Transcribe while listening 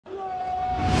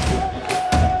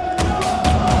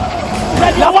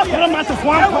matches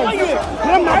 1 point.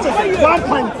 3 matches 1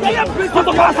 point.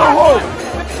 Kotoko as a whole.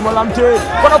 Smalamte.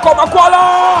 Kotoko Makwala.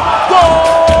 Goal!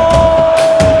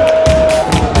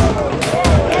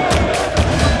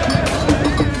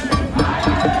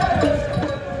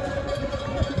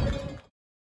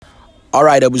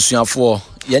 Alright, abusuafo.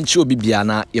 Yenchi obi bia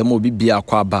na yema obi bia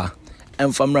kwa ba.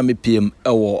 Emfamra me PM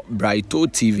ewo Brighto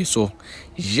TV so.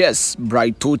 Yes,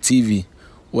 Brighto TV.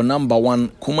 Wo number 1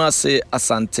 Kumasi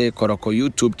Asante Kotoko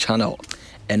YouTube channel.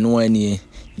 Eno ani.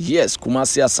 Yes,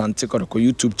 Kumasi Asante Kotoko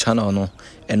YouTube channel no.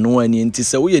 Eno ani nti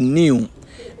se we new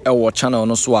ewo channel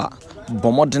no so a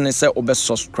bomodene se obe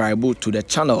subscribe to the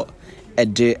channel.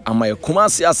 Ede amaye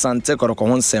Kumasi Asante Kotoko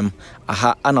honsem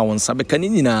aha ana wonsa beka ni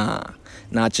nyina.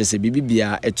 Na chese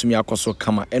bibia etumi akoso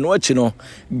kama eno achi no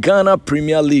Ghana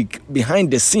Premier League behind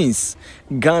the scenes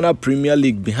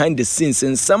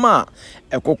nsema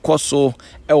ekokoso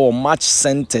ewo match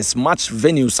centers match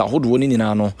venues ahodo ni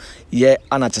nyina no ye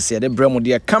ana chese de bremo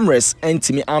de cameras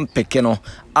entimi ampeke no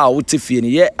a wotifie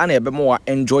ni ye ana ebemo wa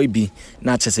enjoy bi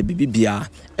na chese bibia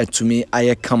etumi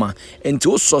aye kama enti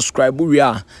o subscribe wi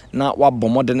a na wa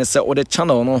bomode ne se o de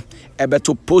channel no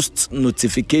ebeto post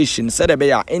notification said ebe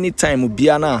ya anytime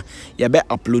bia na ye be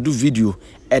upload video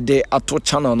ede ato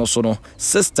channel no so no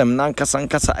system na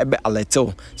nkasa ebe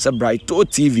alertel se Brighto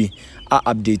TV a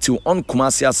update you on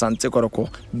Kumasi Asante Kotoko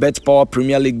Bet Power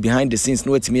Premier League behind the scenes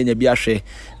no etimi nya bi ahwe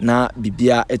na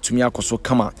bibia etumi akoso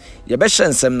kama ye be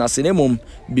hyensem na senemum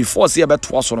before se ye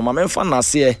beto so no ma memfa na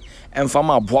se emfa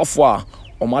ma aboafo a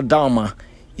omadama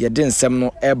ye de nsem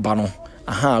no eba no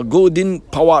aha Golden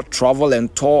Power Travel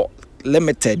and Tour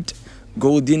Limited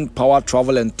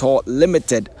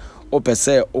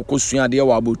opese okosua de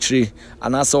wa abotire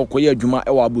anase okoye adwuma e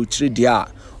wa abotire de a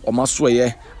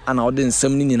omasoye ana ode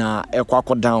nsem ni nyina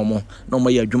ekwa down mo na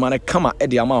omaye adwuma ne kama e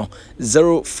de ama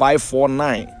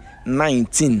 0549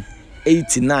 19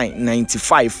 89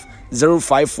 95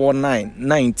 0549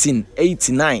 19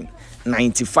 89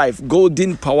 95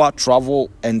 Golden Power Travel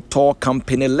and Tour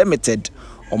Company Limited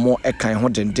omo ekan ho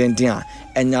dendenden a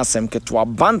enya asem ketwa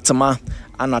bantama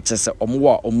ana chese omo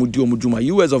a omudi omuduma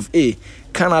US of A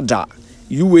Canada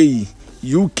UAE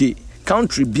UK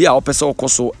country bia opese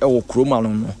okoso ewo kroma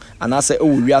no anase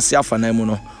ewo wiase afanan mu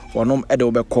no wonom ede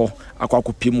obekọ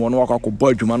akwakopim wono akwakobọ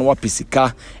adwuma no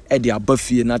wapesika ede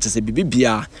abafie na chese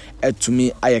bibia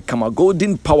etumi aye kama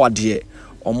Golden Power de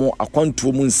omo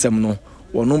akwantuo mu nsem no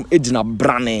wonom edina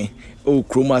brane o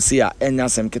kroma se a enya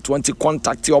asem ke 20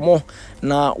 contact omo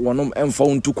na wonom emfa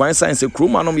untu kwan science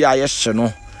kroma no ya yehye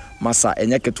no masa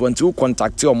enye ke 20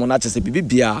 contact omo na chese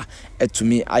bibia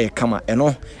etumi aye kama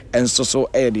eno enso so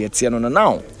e de tie no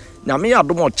now nyame ya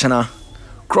domo chena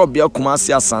krobia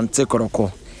Kumasi Asante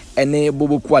Kotoko ene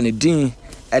boboku ane din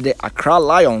ede Accra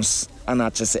Lions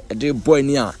ana chese ede boy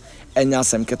ni a enya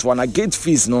asem ke to na gate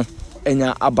fees no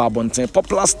enya ababonten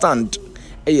popular stand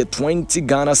 20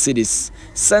 Ghana cedis,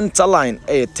 center line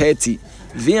 30,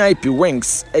 VIP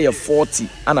wings 40,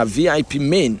 and a VIP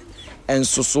main and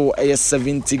so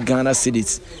 70 Ghana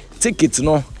cedis. Ticket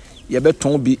no ye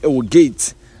beton bi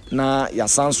gate na ya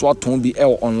sanswa ton bi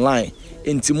online.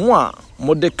 Enti mo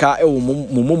modeka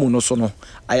momomu no so no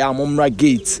aya momra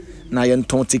gate na ye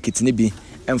ton ticket ni bi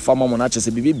emfa mamo na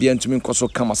chese bibi bia ntumi nkoso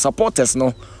kama supporters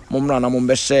no momra na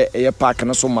mombe share eye park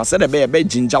no so ma se de be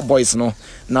ginger boys no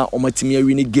na omatimi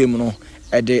awini game no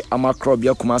ede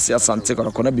amakrobia Kumasi Asante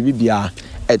Kotoko na bibi bia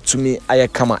etumi aye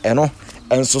kama eno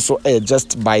enso so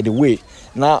just by the way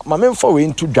na mamemfa we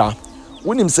into dwa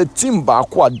wonim se team ba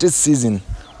ko this season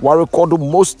wa record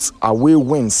most away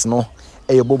wins no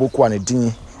boboku ane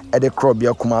din ede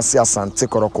krobia Kumasi Asante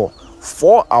Kotoko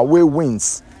 4 away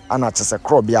wins ana chese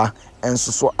krobia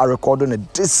enso so a record on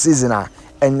this season a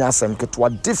enya sem ketwa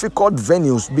difficult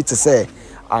venues bi to say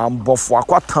bofo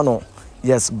akwata no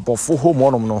yes bofo home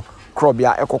onom no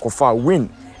krobia ekokofa win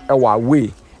ewa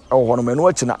away ewo hono menu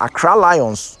achi na Accra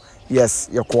Lions yes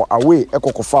yeko away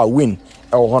ekokofa win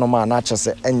ewo hono ma na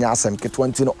chese enya sem ketwa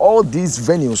ntino all these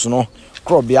venues no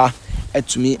krobia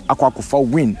etumi akwakofa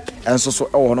win enso so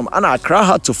ewo hono ana Accra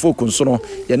had to focus so no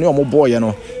ye ne omo boy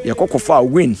no yekokofa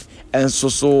win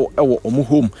enso so ewo omo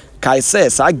home Kyie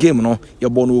says our game no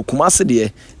yebo no Kumasi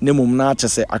de ne mum na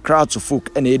chese Accra to folk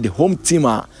ene the home team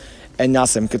a enya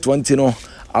asem ke 20 no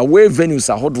away venues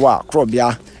ahodo a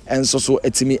krobia enso so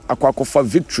etimi akwakofa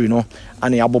victory no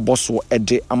ane aboboso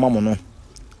ede amamo no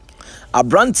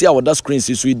abranti a woda screen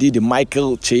si so we did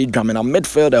Michael Dwamena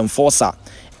midfield enforcer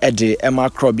ede Emma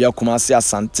krobia Kumasi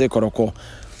Asante Kotoko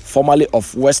formerly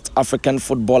of West African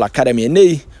Football Academy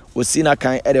nei Osina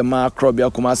kan edema krobia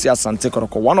Kumasi Asante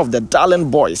Kotoko one of the darling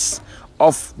boys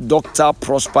of Dr.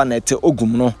 Prosper Nete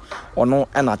Ogum no ono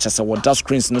ena chese water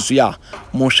screens no so ya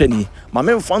mo hwe ni ma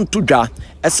me mfa nto dwa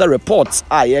esa reports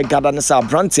a ye gada ne sa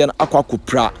brantie na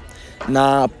akwakopra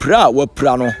na pra wa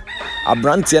pra no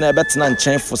abrantie na ebetena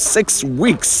nchen for 6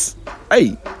 weeks.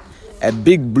 Hey, a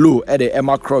big blow at the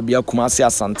Emma Crobia Kumasi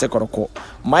Asante Kotoko.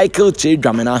 Michael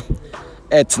Dwamena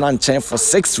etena nchen for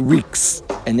 6 weeks.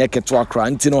 Enye ketwa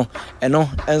krantino eno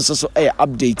enso so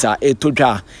update to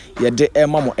dwa ye de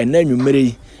Emma mo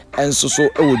enanwumere enso so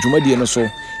ewo dwumadie no so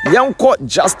yanko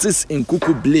Justice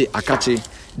Nkuku Blay Akache,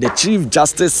 the Chief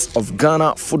Justice of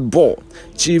Ghana Football.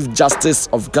 Chief Justice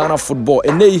of Ghana Football.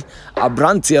 Enei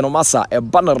abrantie no masa e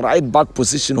ban right back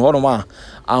position honoma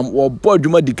wo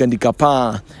bodwuma dikandika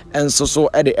pa enso so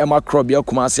e de Emma Crobia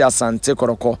Kumasi Asante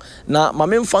Kotoko na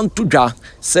mamemfa ntodwa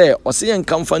se ose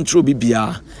yenka mfa ntro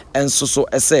bibia enso so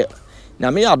ese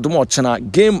na me adom ochena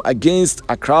game against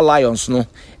Accra Lions no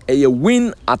a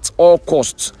win at all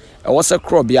costs. E was a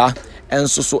Crobia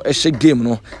enso so ehye game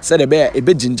no se de be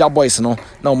ebe Ginger Boys no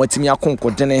na omatimi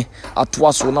akonkodene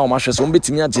atoa so na omahwe so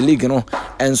ombetimi age league no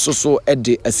enso so e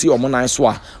de asi omonan so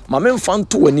a mamemfa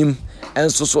nto wanim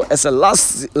enso so as a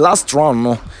last round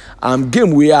no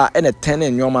game we are in a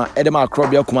 10 nyoma edema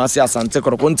Crobia Kumasi Asante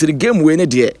Kotoko ntiri game we ne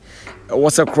de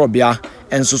was a Crobia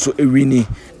enso so ewini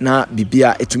na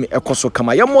bibia etumi ekoso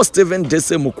kama yamo Steven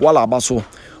Dese Mukwala abaso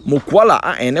Mukwala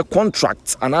a ene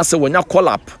contract anase wonya call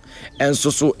up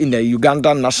enso so in the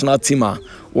Ugandan national team a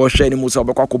wo hwe ni musa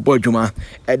obekwa ko bodwuma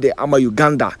e de ama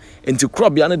Uganda enti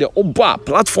Crobia ne de oba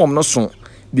platform no so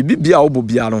bibibia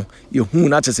obobia no yehu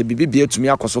na chese bibibia etumi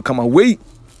akoso kama wei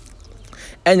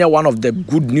enya one of the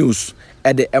good news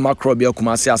at the Emma Crobia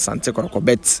Kumasi Asante Kotoko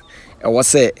bet e was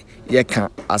say ye can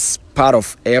as part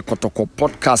of Kotoko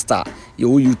podcaster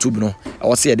your YouTube no I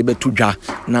was say de betudwa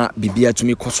na bibia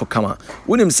tumi koso kama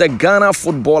wonim say Ghana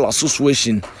Football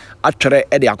Association atwere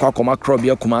e de akwakoma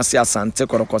Crobia Kumasi Asante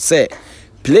Kotoko say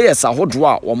players ahodo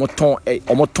a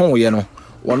omoton ye no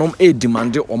wonom e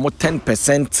demand omo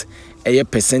 10%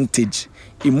 percentage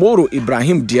Imoro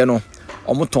Ibrahim de no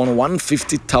omoton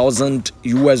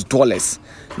 $150,000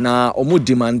 na omo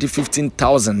demand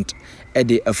 15,000 at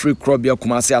the free Crobia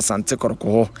Kumasi Asante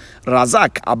Kotoko.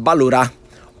 Razak Abalora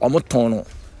omoton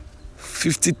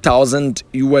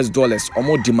 $50,000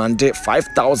 omo demand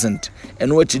 5,000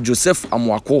 and what Joseph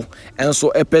Amwako and so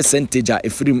a percentage a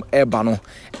free ebano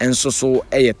and so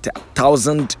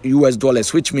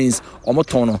 $1,000 which means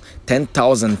omoton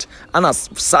 10,000 and as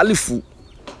Salifu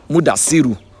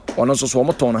Mudasiru ono so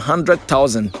omoton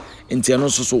 100,000 inti ano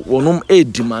so onum e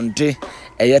demand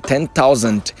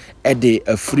 10,000 e de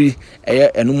free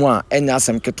enum a enya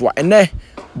asem ketwa ene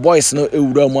boys no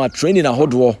ewura mu a training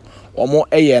ahodo omo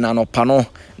na no pano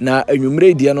na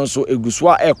anwumre die no so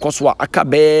egusua ekoso aka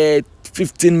be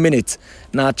 15 minutes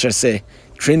na chese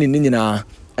training ni nyina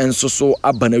enso so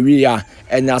abanawi a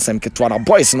enya asem ketwa na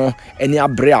boys no eni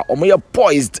abre a omo ye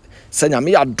poised senya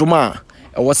me adoma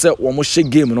e wo se wo mo hye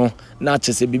game no na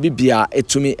chese bibibia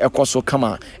etumi ekoso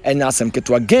kama enya asem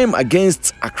ketwa game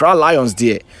against Accra Lions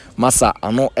there masa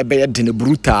ano ebe ye de ne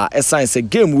brutal esan se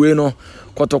game we no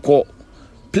Kotoko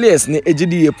players ni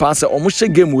ejidi ye pass omo hye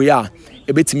game we a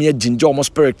ebetimi aginja omo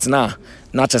spirit na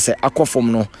chese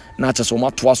akofom no na chese omo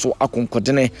atoa so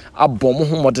akonkodene abom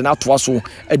ho modene atoa so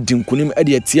adinkunim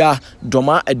ade atia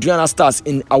Doma Aduana Stars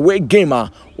in away game a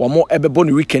womo ebebo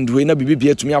ni weekend we na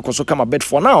bibibia tumi akoso kama bet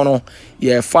for now no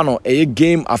ye fa no e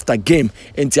game after game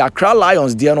enti Accra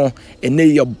Lions de no ene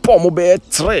ye bom be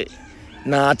 3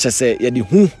 na chese ye di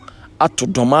hu ato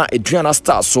Doma Aduana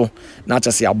Stars so na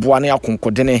chese aboa ne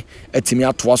akonkodene atimi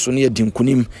atoa so ne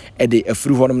adinkunim ede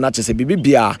afiri honum na chese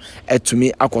bibibia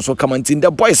atumi akoso kama nti the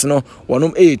boys no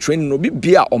wonom training no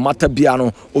bibia o mata bia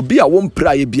no obi a wo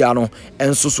mpra ye bia no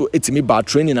enso so etimi ba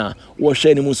training a wo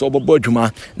hwe ne mu so obobo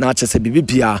adwuma na chese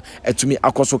bibibia atumi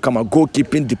akoso kama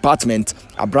goalkeeping department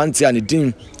abrantia ne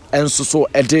din enso so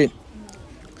ede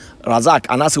Razak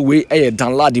anase we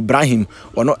Danlad Ibrahim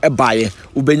wono ebaye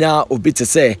ubenya obite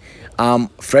se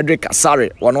Frederick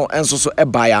Asare wono enso so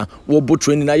ebaya wo bo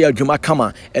training na ya adwuma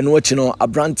kama eno achi no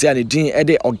abrantia ne din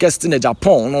ede Augustine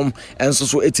Japan no enso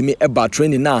so etimi eba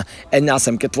training na enya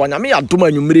asem ketwa nyame ya doma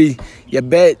anwumre ye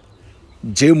be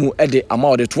Jemu ede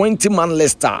ama the 20-man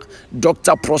Leicester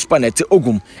Dr. Prosper Nete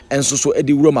Ogum enso so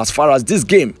edi room as far as this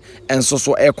game enso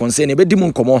so concern e be di mu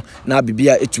nkomo na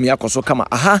bibia etumi akoso kama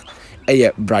aha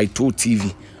Brighto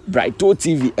TV. Brighto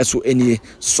TV eso any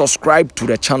subscribe to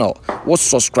the channel. What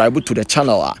subscribe to the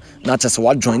channel na kyerɛ sɛ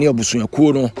wajoin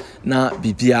abusuakuo no na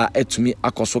bibia etumi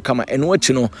akoso kama eno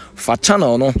achi no fa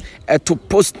channel no eto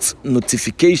post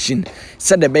notification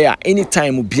said be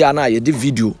anytime bia na ye de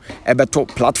video ebeto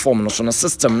platform no so no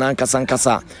system na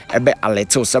nkasa ebe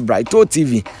alert o se Brighto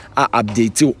TV a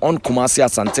update on Kumasi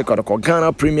Asante Kotoko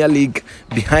Ghana Premier League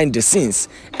behind the scenes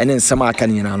ene nsema aka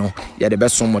nyina no ye de be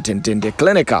so motentende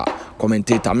clinical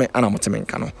commentator me ana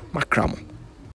motemenka no makramo